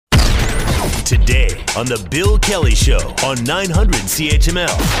Today on The Bill Kelly Show on 900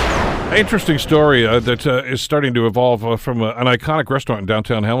 CHML. Interesting story that is starting to evolve from an iconic restaurant in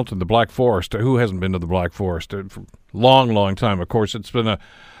downtown Hamilton, the Black Forest. Who hasn't been to the Black Forest? For a long, long time. Of course, it's been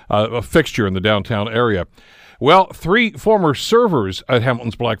a fixture in the downtown area. Well, 3 former servers at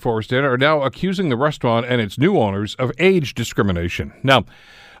Hamilton's Black Forest Inn are now accusing the restaurant and its new owners of age discrimination. Now,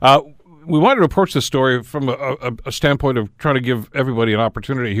 we wanted to approach this story from a standpoint of trying to give everybody an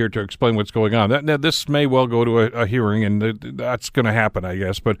opportunity here to explain what's going on. This may well go to a hearing, and that's going to happen, I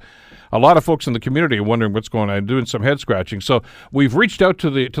guess. But a lot of folks in the community are wondering what's going on, doing some head scratching. So we've reached out to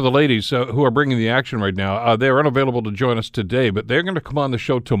the ladies who are bringing the action right now. They're unavailable to join us today, but they're going to come on the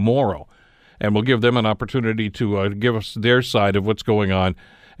show tomorrow, and we'll give them an opportunity to give us their side of what's going on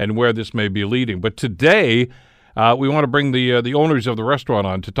and where this may be leading. But today, we want to bring the owners of the restaurant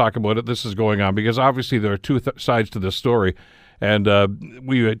on to talk about it. This is going on because obviously there are two sides to this story, and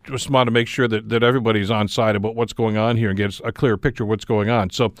we just want to make sure that everybody's on side about what's going on here and gets a clear picture of what's going on.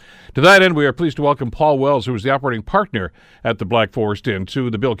 So to that end, we are pleased to welcome Paul Wells, who is the operating partner at the Black Forest Inn, to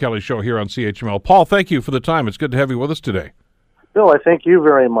the Bill Kelly Show here on CHML. Paul, thank you for the time. It's good to have you with us today. Bill, I thank you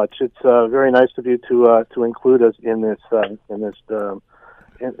very much. It's very nice of you to include us in this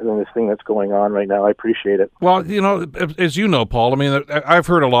thing that's going on right now. I appreciate it. Well, as you know, Paul, I mean, I've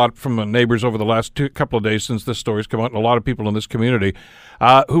heard a lot from neighbors over the last couple of days since this story's come out, and a lot of people in this community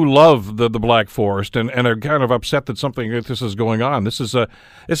who love the Black Forest and are kind of upset that something like this is going on. This is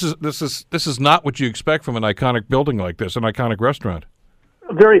not what you expect from an iconic building like this, an iconic restaurant.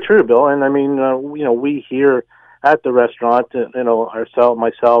 Very true, Bill. And I mean, we here at the restaurant,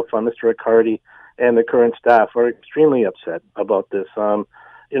 myself, Mr. Riccardi, and the current staff are extremely upset about this.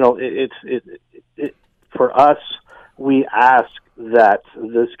 For us, we ask that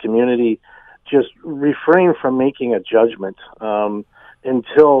this community just refrain from making a judgment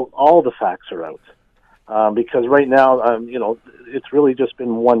until all the facts are out. Because right now, it's really just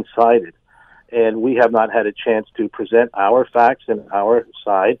been one-sided, and we have not had a chance to present our facts and our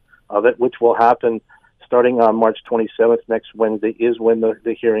side of it, which will happen starting on March 27th, next Wednesday, is when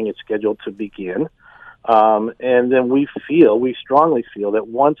the hearing is scheduled to begin. And then we strongly feel that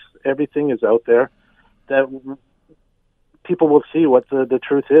once everything is out there, that people will see what the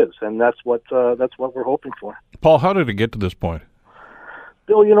truth is, and that's what we're hoping for. Paul, how did it get to this point?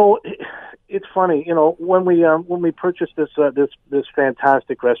 Bill, it's funny. When we purchased this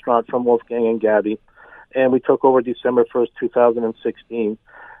fantastic restaurant from Wolfgang and Gabby, and we took over December 1st, 2016.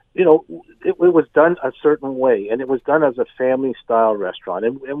 It was done a certain way, and it was done as a family-style restaurant.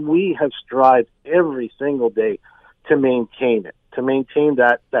 And we have strived every single day to maintain it, to maintain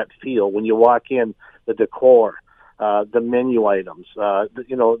that feel. When you walk in, the decor, the menu items,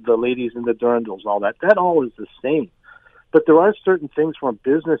 the ladies in the dirndls, all that all is the same. But there are certain things from a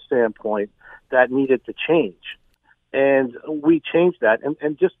business standpoint that needed to change. And we changed that.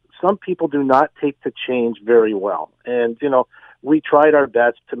 And just some people do not take to change very well. And, we tried our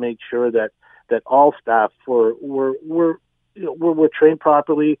best to make sure that all staff were trained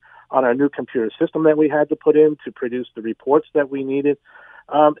properly on our new computer system that we had to put in to produce the reports that we needed.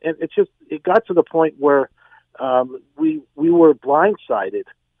 And it got to the point where we were blindsided,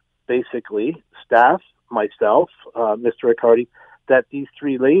 basically, staff, myself, Mr. Riccardi, that these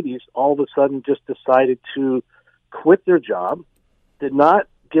 3 ladies all of a sudden just decided to quit their job, did not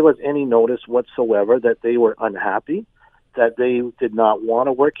give us any notice whatsoever that they were unhappy, that they did not want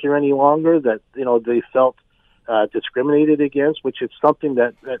to work here any longer, that they felt discriminated against, which is something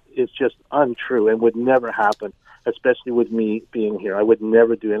that is just untrue and would never happen, especially with me being here. I would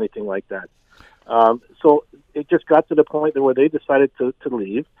never do anything like that. So it just got to the point where they decided to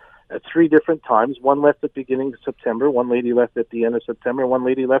leave at 3 different times. One left at the beginning of September, one lady left at the end of September, one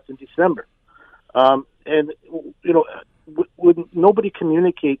lady left in December. And when nobody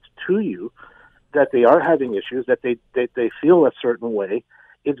communicates to you that they are having issues, that they feel a certain way,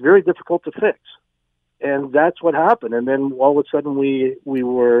 it's very difficult to fix. And that's what happened. And then all of a sudden we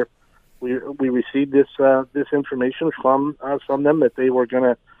received this information from them that they were going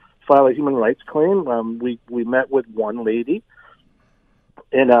to file a human rights claim. We met with one lady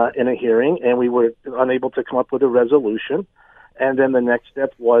in a hearing, and we were unable to come up with a resolution. And then the next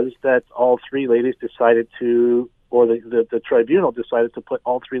step was that all 3 ladies decided to, or the tribunal decided to put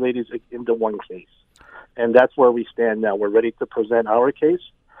all 3 ladies into one case. And that's where we stand now. We're ready to present our case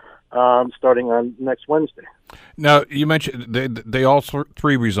starting on next Wednesday. Now, you mentioned they all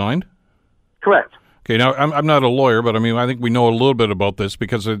 3 resigned? Correct. Okay, now I'm not a lawyer, but I mean I think we know a little bit about this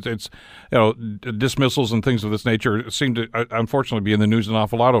because it's dismissals and things of this nature seem to unfortunately be in the news an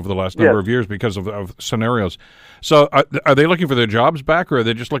awful lot over the last number of years because of scenarios. So are they looking for their jobs back, or are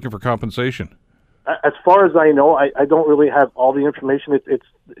they just looking for compensation? As far as I know, I don't really have all the information. It's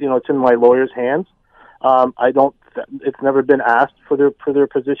in my lawyer's hands. It's never been asked for their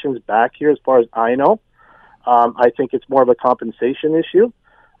positions back here, as far as I know. I think it's more of a compensation issue.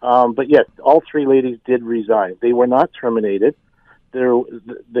 But yes, all three ladies did resign. They were not terminated.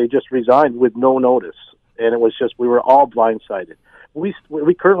 They just resigned with no notice, and it was just we were all blindsided. We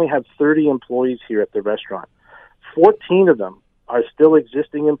currently have 30 employees here at the restaurant. 14 of them are still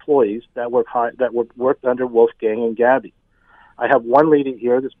existing employees that worked under Wolfgang and Gabby. I have one lady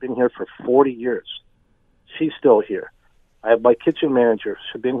here that's been here for 40 years. She's still here. I have my kitchen manager.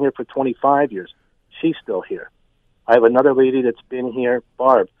 She's been here for 25 years. She's still here. I have another lady that's been here,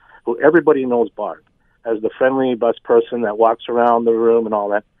 Barb, who everybody knows Barb as the friendly bus person that walks around the room and all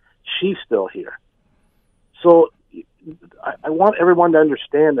that. She's still here. So I want everyone to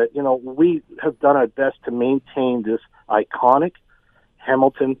understand that, we have done our best to maintain this iconic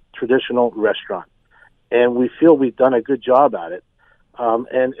Hamilton traditional restaurant. And we feel we've done a good job at it.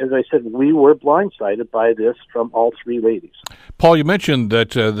 And as I said, we were blindsided by this from all three ladies. Paul, you mentioned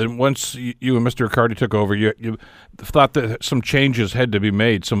that once you and Mr. Riccardi took over, you thought that some changes had to be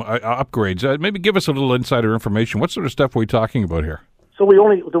made, some upgrades. Maybe give us a little insider information. What sort of stuff are we talking about here? So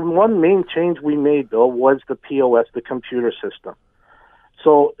the one main change we made, Bill, was the POS, the computer system.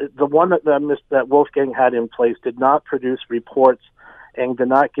 So the one that Wolfgang had in place did not produce reports and did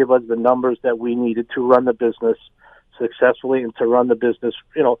not give us the numbers that we needed to run the business successfully and to run the business,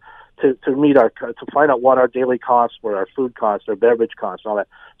 to meet to find out what our daily costs were, our food costs, our beverage costs, all that.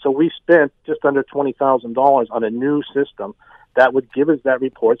 So we spent just under $20,000 on a new system that would give us that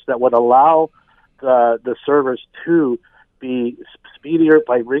reports that would allow the servers to be speedier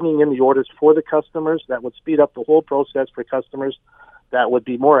by bringing in the orders for the customers. That would speed up the whole process for customers. That would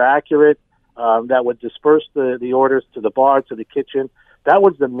be more accurate. That would disperse the orders to the bar, to the kitchen. That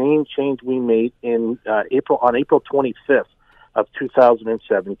was the main change we made on April 25th of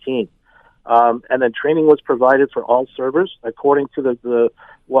 2017. And then training was provided for all servers according to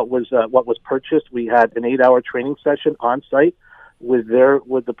what was purchased. We had an 8-hour training session on site with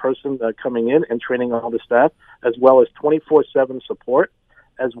the person coming in and training all the staff, as well as 24/7 support,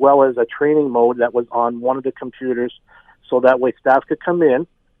 as well as a training mode that was on one of the computers, so that way staff could come in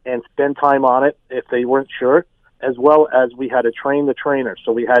and spend time on it if they weren't sure, as well as we had to train the trainer.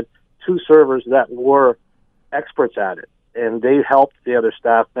 So we had 2 servers that were experts at it, and they helped the other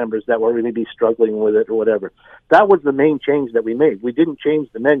staff members that were really struggling with it or whatever. That was the main change that we made. We didn't change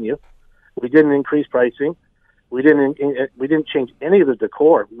the menu. We didn't increase pricing. We didn't change any of the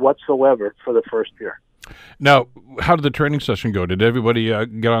decor whatsoever for the first year. Now, how did the training session go? Did everybody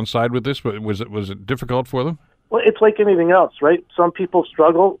get on side with this? Was it difficult for them? Well, it's like anything else, right? Some people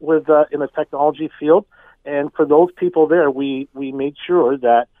struggle with in the technology field, and for those people there, we made sure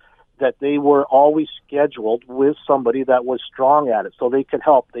that they were always scheduled with somebody that was strong at it, so they could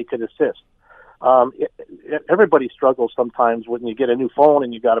help, they could assist. Everybody struggles sometimes when you get a new phone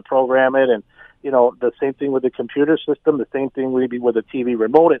and you got to program it, and the same thing with the computer system, the same thing maybe with a TV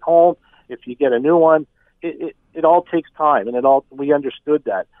remote at home. If you get a new one, it all takes time, and we understood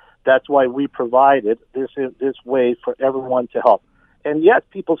that. That's why we provided this way for everyone to help. And yet,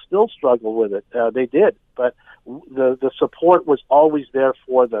 people still struggle with it. They did, but the support was always there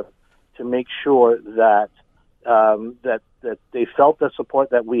for them to make sure that they felt the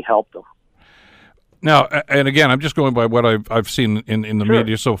support, that we helped them. Now, and again, I'm just going by what I've seen in the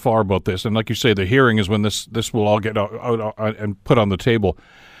media so far about this, and like you say, the hearing is when this will all get out and put on the table.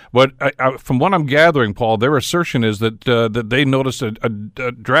 But from what I'm gathering, Paul, their assertion is that they noticed a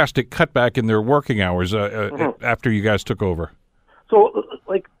drastic cutback in their working hours after you guys took over. So,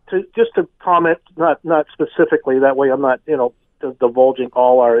 just to comment, not specifically, that way I'm not divulging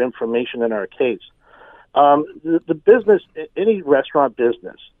all our information in our case. The business, any restaurant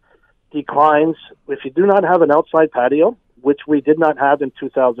business, declines if you do not have an outside patio, which we did not have in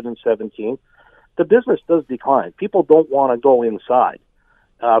 2017. The business does decline. People don't want to go inside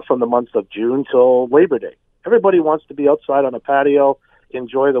from the months of June till Labor Day. Everybody wants to be outside on a patio,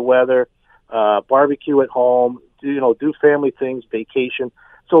 enjoy the weather, barbecue at home, do family things, vacation.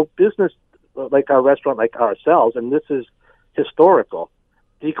 So business like our restaurant, like ourselves, and this is historical,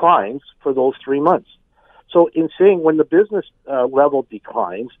 declines for those 3 months. So in saying when the business level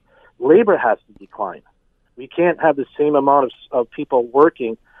declines, labor has to decline. We can't have the same amount of people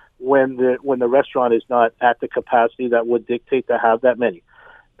working when the restaurant is not at the capacity that would dictate to have that many.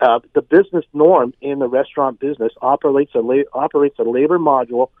 The business norm in the restaurant business operates a labor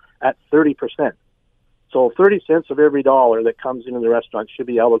module at 30%. So 30 cents of every dollar that comes into the restaurant should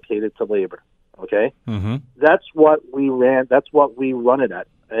be allocated to labor. Okay? Mm-hmm. That's what we ran. That's what we run it at.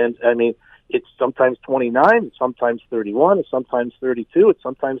 And, I mean, it's sometimes 29, it's sometimes 31, it's sometimes 32, it's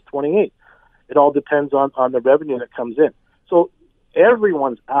sometimes 28. It all depends on the revenue that comes in. So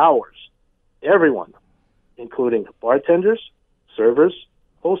everyone's hours, everyone, including bartenders, servers,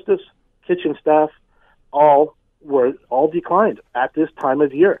 hostess, kitchen staff, all declined at this time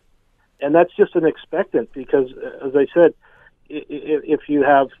of year. And that's just an expectant because, as I said, if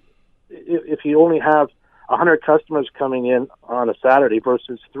you only have 100 customers coming in on a Saturday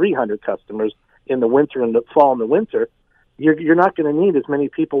versus 300 customers in the winter and the fall and the winter, you're not going to need as many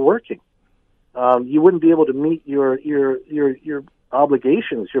people working. You wouldn't be able to meet your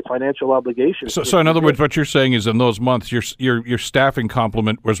obligations, your financial obligations. So in other words, what you're saying is in those months, your staffing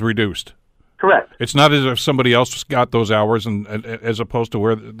complement was reduced. Correct. It's not as if somebody else got those hours and as opposed to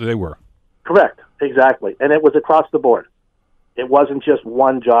where they were. Correct. Exactly. And it was across the board. It wasn't just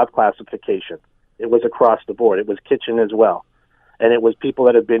one job classification. It was across the board. It was kitchen as well. And it was people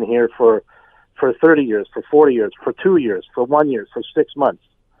that have been here for 30 years, for 40 years, for 2 years, for 1 year, for 6 months.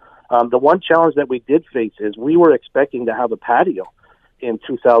 The one challenge that we did face is we were expecting to have a patio in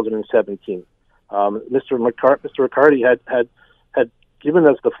 2017. Mr. Riccardi had given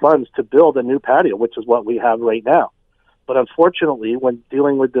us the funds to build a new patio, which is what we have right now. But unfortunately, when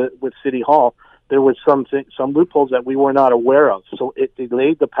dealing with City Hall, there was some loopholes that we were not aware of, so it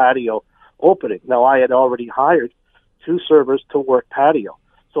delayed the patio opening. Now, I had already hired 2 servers to work patio.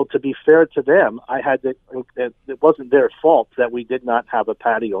 So to be fair to them, it wasn't their fault that we did not have a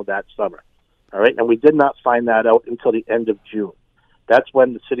patio that summer. All right, and we did not find that out until the end of June. That's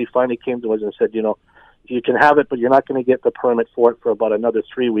when the city finally came to us and said, you can have it, but you're not going to get the permit for it for about another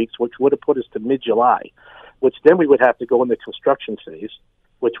 3 weeks, which would have put us to mid-July, which then we would have to go in the construction phase,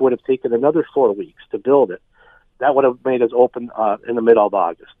 which would have taken another 4 weeks to build it. That would have made us open in the middle of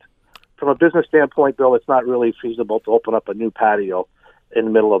August. From a business standpoint, Bill, it's not really feasible to open up a new patio in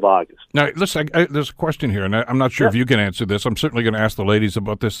the middle of August. Now, listen, there's a question here, and I'm not sure if you can answer this. I'm certainly going to ask the ladies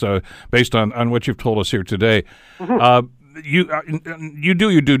about this based on what you've told us here today. Mm-hmm. You do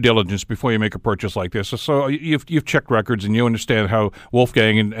your due diligence before you make a purchase like this. So you've checked records and you understand how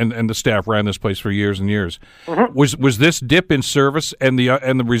Wolfgang and the staff ran this place for years and years. Mm-hmm. Was this dip in service and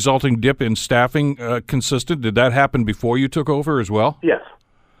the resulting dip in staffing consistent? Did that happen before you took over as well? Yes.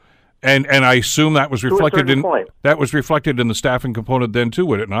 And I assume that was reflected in the staffing component then too,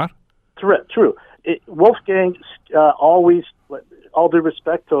 would it not? True. Wolfgang always, all due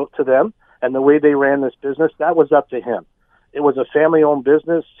respect to them and the way they ran this business, that was up to him. It was a family-owned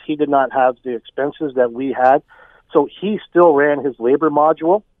business. He did not have the expenses that we had, so he still ran his labor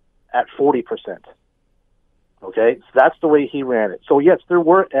module at 40%. Okay, so that's the way he ran it. So yes, there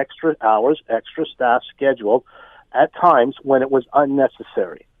were extra hours, extra staff scheduled at times when it was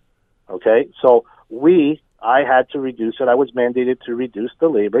unnecessary. Okay, so I had to reduce it. I was mandated to reduce the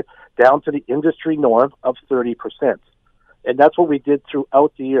labor down to the industry norm of 30%. And that's what we did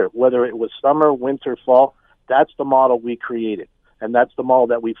throughout the year, whether it was summer, winter, fall. That's the model we created. And that's the model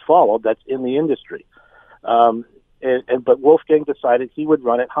that we followed that's in the industry. But Wolfgang decided he would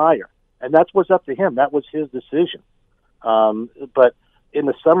run it higher. And that was up to him. That was his decision. But in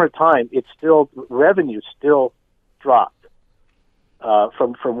the summertime, revenue still dropped.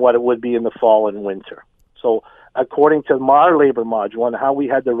 From what it would be in the fall and winter. So according to our labor module and how we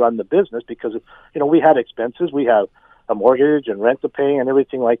had to run the business, because we had expenses, we have a mortgage and rent to pay and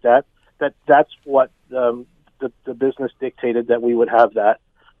everything like that. That's what the business dictated that we would have that.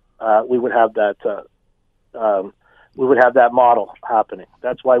 We would have that model happening.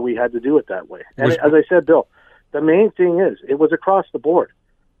 That's why we had to do it that way. And as I said, Bill, the main thing is it was across the board.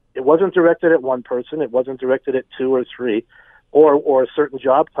 It wasn't directed at one person. It wasn't directed at 2 or 3. Or a certain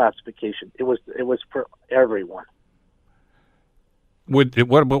job classification. It was for everyone. What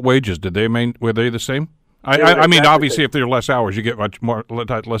about wages? Were they the same? I mean, obviously, if there are less hours, you get much more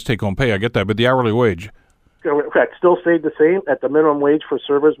less take-home pay. I get that, but the hourly wage, correct, still stayed the same. At the minimum wage for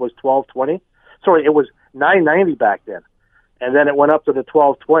servers was $12.20. Sorry, it was $9.90 back then, and then it went up to the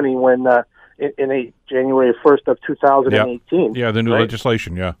 $12.20 when in January 1st of 2018. Yeah, the new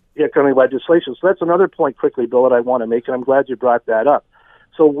legislation. Yeah. Yeah, coming legislation. So that's another point quickly, Bill, that I want to make, and I'm glad you brought that up.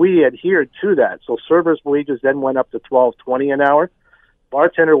 So we adhered to that. So servers' wages then went up to $12.20 an hour.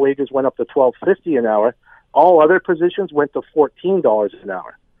 Bartender wages went up to $12.50 an hour. All other positions went to $14 an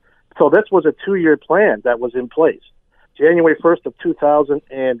hour. So this was a 2-year plan that was in place. January 1st of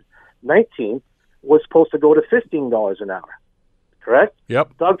 2019 was supposed to go to $15 an hour. correct?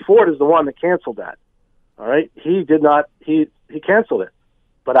 Yep. Doug Ford is the one that canceled that. All right? He did not, he canceled it.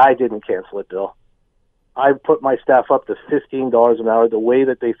 But I didn't cancel it, Bill. I put my staff up to $15 an hour the way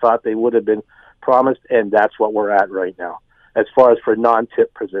that they thought they would have been promised, and that's what we're at right now as far as for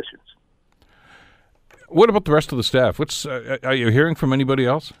non-tip positions. What about the rest of the staff? What's are you hearing from anybody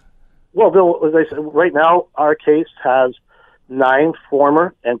else? Well, Bill, as I said, right now our case has 9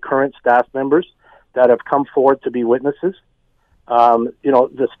 former and current staff members that have come forward to be witnesses.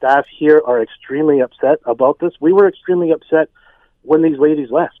 The staff here are extremely upset about this. We were extremely upset when these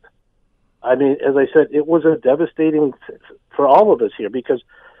ladies left. I mean, as I said, it was a devastating for all of us here because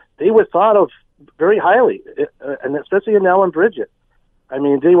they were thought of very highly, and especially Annelle and Bridget. I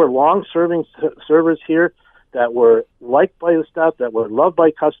mean, they were long-serving servers here that were liked by the staff, that were loved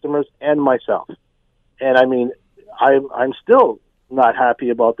by customers and myself. And I mean, I'm still not happy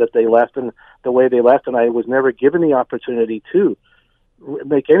about that they left and the way they left, and I was never given the opportunity to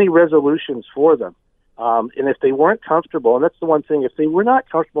make any resolutions for them. And if they weren't comfortable, and that's the one thing, if they were not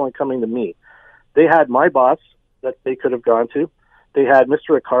comfortable in coming to me, they had my boss that they could have gone to. They had Mr.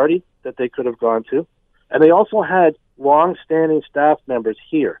 Riccardi that they could have gone to. And they also had long-standing staff members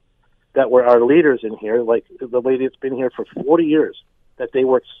here that were our leaders in here, like the lady that's been here for 40 years, that they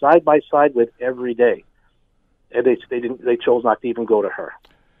worked side by side with every day. And they chose not to even go to her.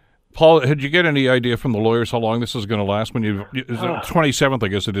 Paul, did you get any idea from the lawyers how long this is going to last? Is it 27th, I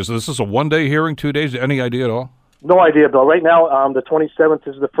guess it is. This is a one-day hearing, 2 days? Any idea at all? No idea, Bill. Right now, the 27th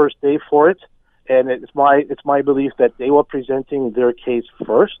is the first day for it, and it's my belief that they were presenting their case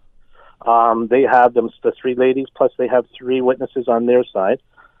first. They have the 3 ladies, plus they have 3 witnesses on their side.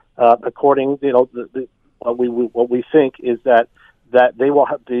 According, what we think is that they will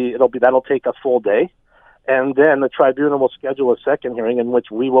have that'll take a full day. And then the tribunal will schedule a second hearing in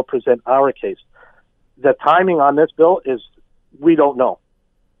which we will present our case. The timing on this, Bill, is we don't know.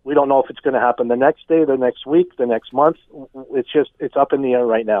 We don't know if it's going to happen the next day, the next week, the next month. It's up in the air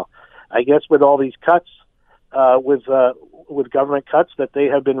right now. I guess with all these cuts, with government cuts, that they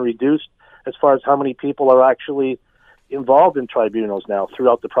have been reduced as far as how many people are actually involved in tribunals now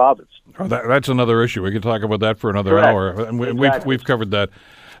throughout the province. Oh, that's another issue. We could talk about that for another Correct. hour. And Exactly. we've covered that.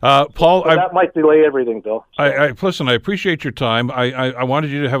 Paul, that might delay everything, Bill. Listen, I appreciate your time. I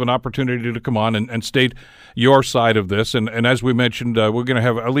wanted you to have an opportunity to come on and state your side of this. And as we mentioned, we're going to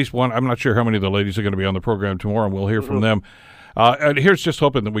have at least one. I'm not sure how many of the ladies are going to be on the program tomorrow, and we'll hear from them. And here's just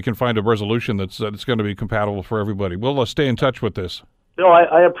hoping that we can find a resolution that's going to be compatible for everybody. We'll stay in touch with this. Bill,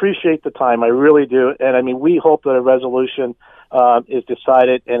 I appreciate the time. I really do. And, I mean, we hope that a resolution is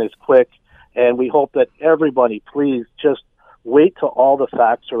decided and is quick. And we hope that everybody, please, just wait till all the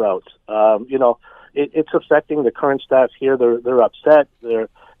facts are out. It's affecting the current staff here. They're upset.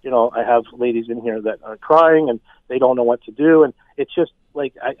 I have ladies in here that are crying and they don't know what to do. And it's just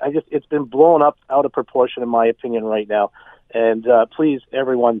like, it's been blown up out of proportion in my opinion right now. And please,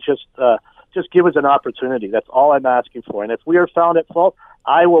 everyone, just give us an opportunity. That's all I'm asking for. And if we are found at fault,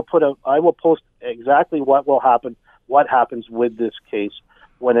 I will post exactly what will happen, what happens with this case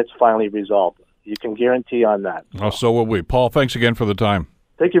when it's finally resolved. You can guarantee on that. Oh, so will we. Paul, thanks again for the time.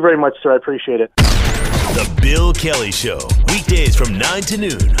 Thank you very much, sir. I appreciate it. The Bill Kelly Show, weekdays from 9 to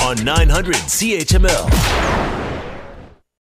noon on 900 CHML.